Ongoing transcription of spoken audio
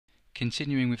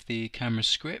Continuing with the camera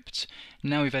script,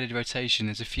 now we've added rotation,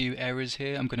 there's a few errors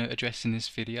here I'm going to address in this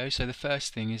video. So the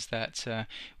first thing is that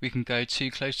we can go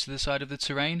too close to the side of the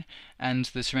terrain, and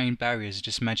the terrain barriers are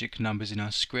just magic numbers in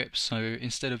our script. So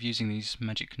instead of using these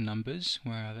magic numbers,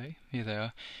 where are they? Here they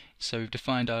are. So we've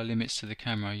defined our limits to the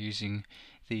camera using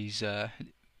these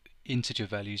integer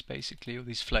values basically, or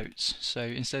these floats. So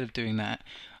instead of doing that,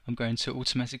 I'm going to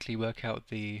automatically work out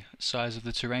the size of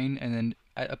the terrain and then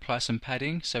apply some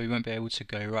padding so we won't be able to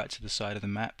go right to the side of the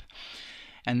map.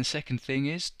 And the second thing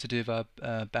is to do with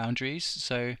our boundaries.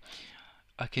 So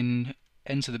I can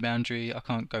enter the boundary, I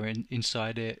can't go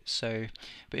inside it,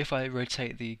 but if I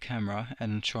rotate the camera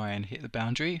and try and hit the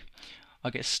boundary, I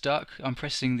get stuck. I'm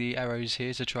pressing the arrows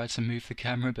here to try to move the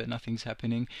camera, but nothing's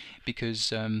happening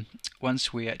because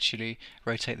once we actually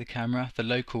rotate the camera, the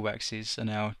local axes are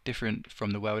now different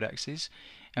from the world axes,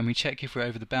 and we check if we're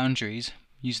over the boundaries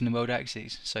using the world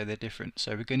axes, so they're different.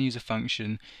 So we're going to use a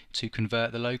function to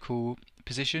convert the local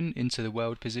position into the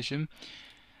world position,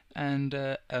 and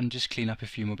just clean up a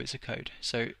few more bits of code.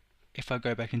 So if I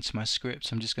go back into my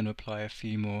script, I'm just going to apply a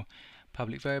few more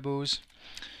public variables.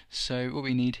 So what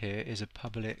we need here is a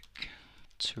public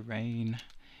terrain,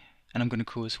 and I'm going to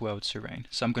call this world terrain.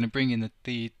 So I'm going to bring in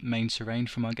the main terrain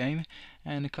from our game,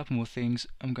 and a couple more things.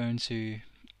 I'm going to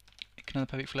make another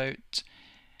public float,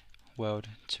 world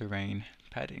terrain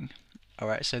padding.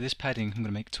 Alright, so this padding I'm going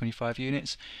to make 25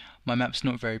 units. My map's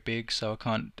not very big, so I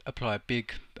can't apply a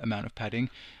big amount of padding.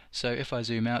 So if I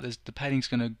zoom out, the padding's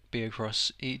going to be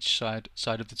across each side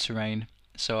of the terrain,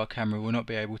 so our camera will not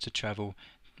be able to travel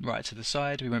right to the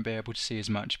side. We won't be able to see as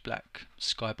much black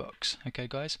skybox. Okay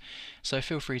guys, so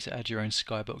feel free to add your own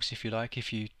skybox if you like,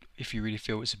 if you really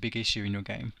feel it's a big issue in your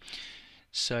game.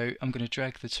 So I'm going to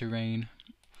drag the terrain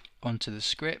onto the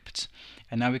script,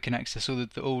 and now we can access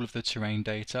all of the terrain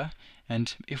data,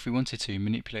 and if we wanted to,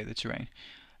 manipulate the terrain.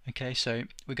 Okay, so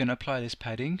we're going to apply this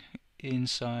padding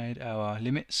inside our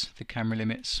limits, the camera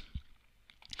limits.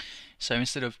 So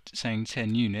instead of saying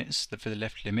 10 units for the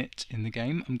left limit in the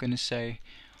game, I'm going to say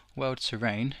world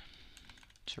terrain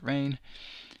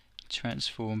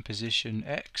transform position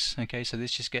x. Okay, so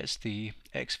this just gets the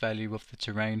x value of the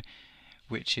terrain,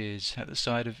 which is at the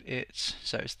side of it,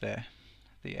 so it's there,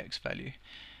 the x value.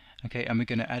 Okay, and we're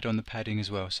going to add on the padding as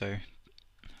well, so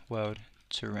world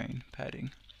terrain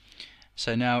padding.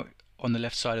 So now on the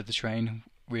left side of the terrain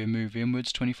we move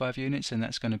inwards 25 units, and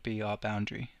that's going to be our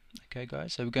boundary. Okay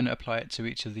guys, so we're going to apply it to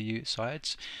each of the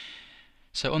sides.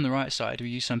 So on the right side we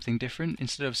use something different.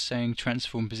 Instead of saying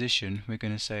transform position, we're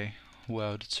going to say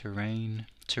world terrain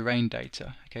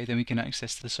data. Okay, then we can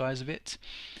access the size of it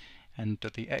and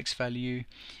the x value,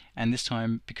 and this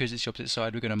time because it's the opposite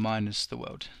side we're going to minus the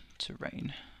world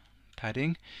terrain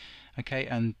padding. Okay,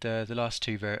 and the last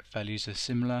two values are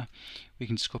similar. We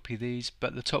can just copy these,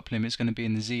 but the top limit is going to be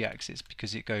in the z-axis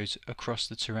because it goes across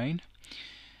the terrain.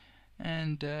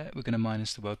 And we're going to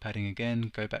minus the world padding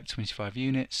again, go back 25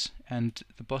 units, and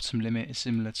the bottom limit is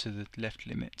similar to the left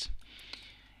limit.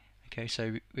 Okay,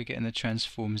 so we're getting the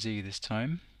transform z this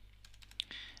time,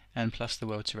 and plus the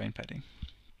world terrain padding.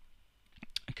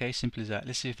 Okay, simple as that.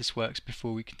 Let's see if this works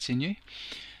before we continue.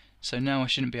 So now I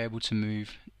shouldn't be able to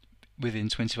move within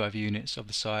 25 units of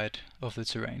the side of the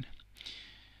terrain.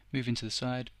 Moving to the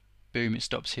side, boom, it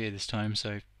stops here this time,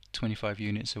 so 25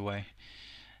 units away,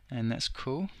 and that's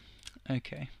cool.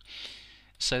 Okay,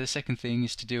 so the second thing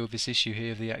is to deal with this issue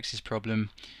here of the axis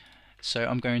problem. So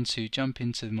I'm going to jump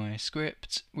into my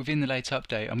script. Within the late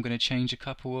update I'm going to change a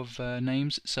couple of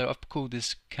names. So I've called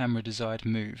this camera desired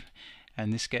move,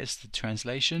 and this gets the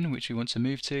translation which we want to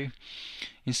move to.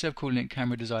 Instead of calling it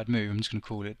camera desired move, I'm just going to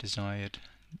call it desired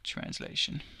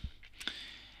translation.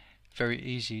 Very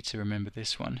easy to remember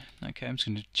this one. Okay, I'm just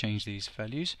going to change these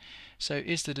values. So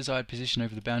is the desired position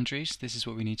over the boundaries? This is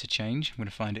what we need to change. I'm going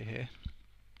to find it here.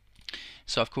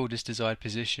 So I've called this desired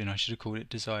position, I should have called it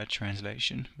desired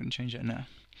translation. I'm going to change that now.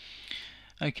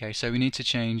 Okay, so we need to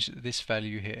change this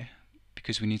value here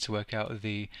because we need to work out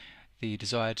the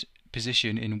desired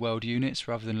position in world units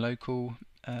rather than local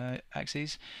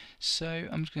axes. So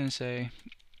I'm just going to say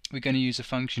we're going to use a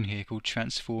function here called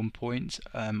transform point.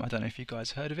 I don't know if you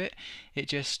guys heard of it. It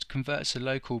just converts a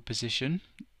local position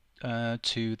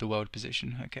to the world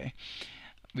position. Okay,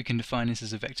 we can define this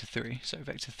as a vector 3. So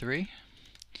vector 3,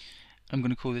 I'm going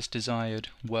to call this desired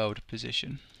world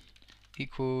position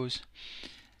equals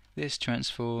this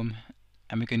transform,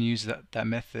 and we're going to use that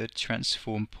method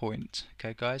transform point.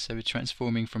 Okay guys, so we're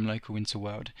transforming from local into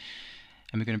world,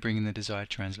 and we're going to bring in the desired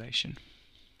translation.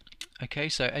 Okay,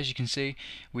 so as you can see,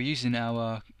 we're using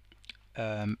our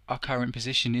current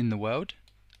position in the world,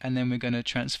 and then we're going to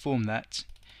transform that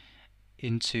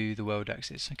into the world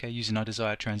axis, okay, using our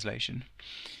desired translation.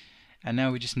 And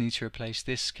now we just need to replace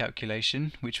this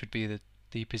calculation, which would be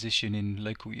the position in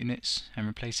local units, and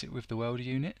replace it with the world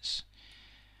units.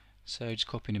 So just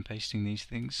copying and pasting these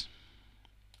things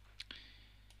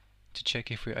to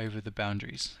check if we're over the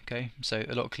boundaries. Okay, so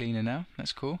a lot cleaner now,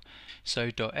 that's cool.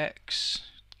 So dot x,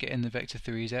 get in the vector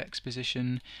 3's x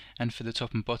position, and for the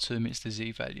top and bottom it's the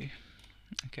z value.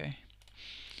 Okay.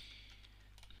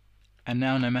 And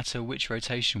now no matter which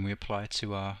rotation we apply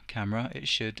to our camera,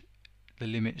 the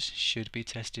limits should be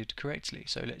tested correctly.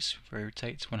 So let's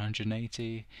rotate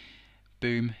 180,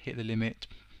 boom, hit the limit,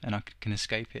 and I can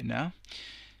escape it now.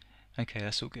 Okay,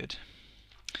 that's all good.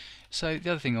 So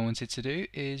the other thing I wanted to do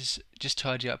is just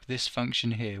tidy up this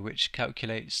function here, which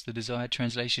calculates the desired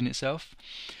translation itself.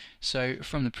 So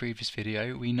from the previous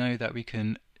video, we know that we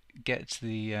can get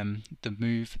the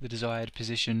desired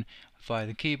position via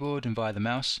the keyboard and via the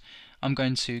mouse. I'm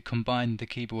going to combine the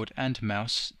keyboard and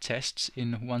mouse tests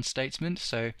in one statement.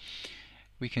 So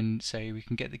we can say we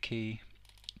can get the key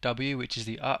W, which is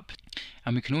the up,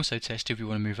 and we can also test if we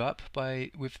want to move up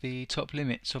with the top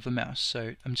limits of the mouse.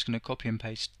 So I'm just going to copy and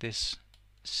paste this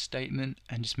statement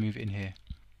and just move it in here.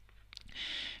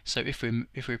 So if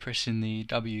we're pressing the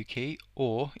W key,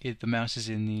 or if the mouse is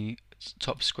in the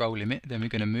top scroll limit, then we're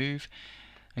going to move.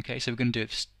 Okay, so we're going to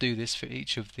do this for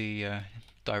each of the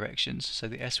directions. So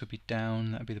the S would be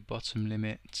down, that would be the bottom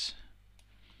limit.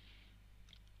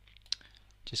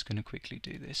 Just going to quickly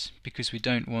do this because we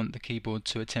don't want the keyboard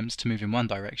to attempt to move in one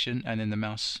direction and then the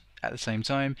mouse at the same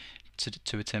time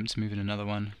to attempt to move in another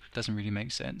one. It doesn't really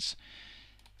make sense.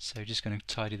 So just going to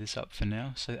tidy this up for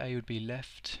now. So A would be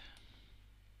left,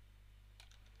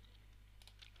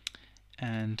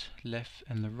 and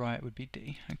the right would be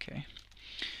D. Okay.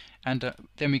 And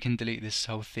then we can delete this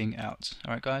whole thing out.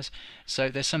 Alright guys, so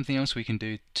there's something else we can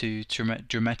do to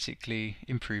dramatically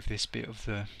improve this bit of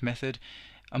the method.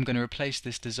 I'm going to replace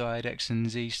this desired x and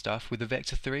z stuff with a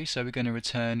vector 3, so we're going to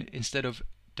return, instead of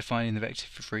defining the vector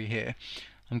for 3 here,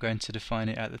 I'm going to define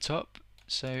it at the top.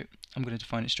 So I'm going to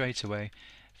define it straight away,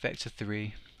 vector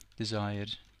 3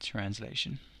 desired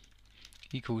translation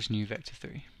equals new vector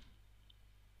 3.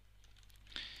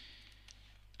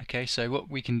 Okay, so what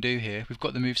we can do here, we've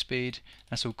got the move speed,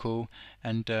 that's all cool,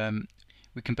 and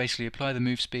we can basically apply the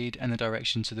move speed and the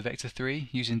direction to the vector 3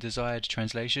 using desired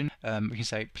translation. We can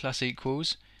say plus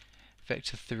equals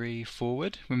vector 3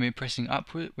 forward. When we're pressing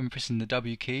upward, when we're pressing the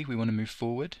W key, we want to move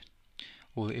forward,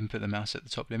 or input the mouse at the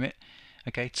top limit.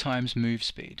 Okay, times move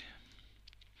speed.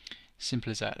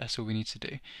 Simple as that, that's all we need to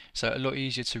do. So a lot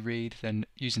easier to read than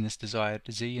using this desired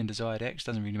Z and desired X,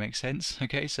 doesn't really make sense.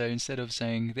 Okay, so instead of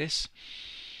saying this,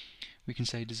 we can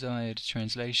say desired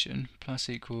translation plus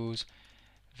equals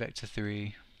vector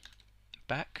 3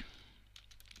 back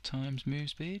times move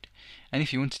speed. And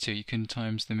if you wanted to, you can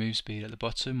times the move speed at the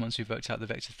bottom once we've worked out the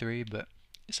vector 3, but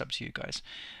it's up to you guys.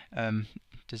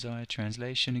 Desired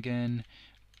translation again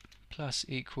plus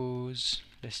equals,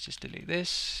 let's just delete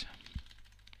this,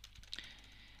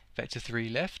 vector 3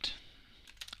 left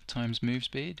times move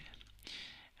speed,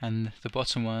 and the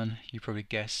bottom one you probably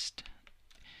guessed,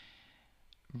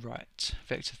 right,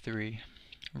 vector 3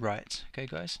 right. Okay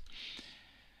guys,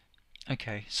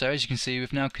 okay, so as you can see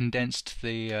we've now condensed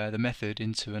the method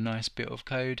into a nice bit of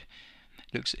code.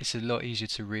 It's a lot easier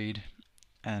to read.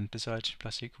 And desired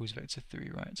plus equals vector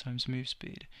 3 right times move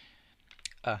speed.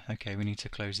 Okay, we need to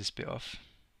close this bit off.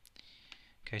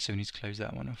 Okay, so we need to close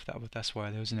that one off. That's why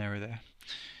there was an error there.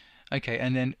 Okay,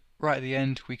 and then right at the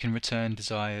end we can return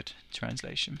desired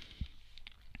translation.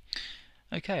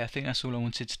 Okay, I think that's all I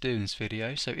wanted to do in this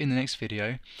video. So in the next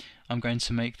video I'm going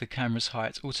to make the camera's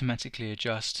height automatically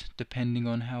adjust depending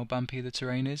on how bumpy the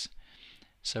terrain is.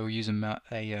 So we'll use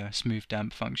a smooth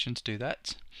damp function to do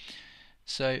that.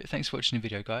 So thanks for watching the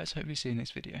video guys, hopefully see you in the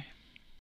next video.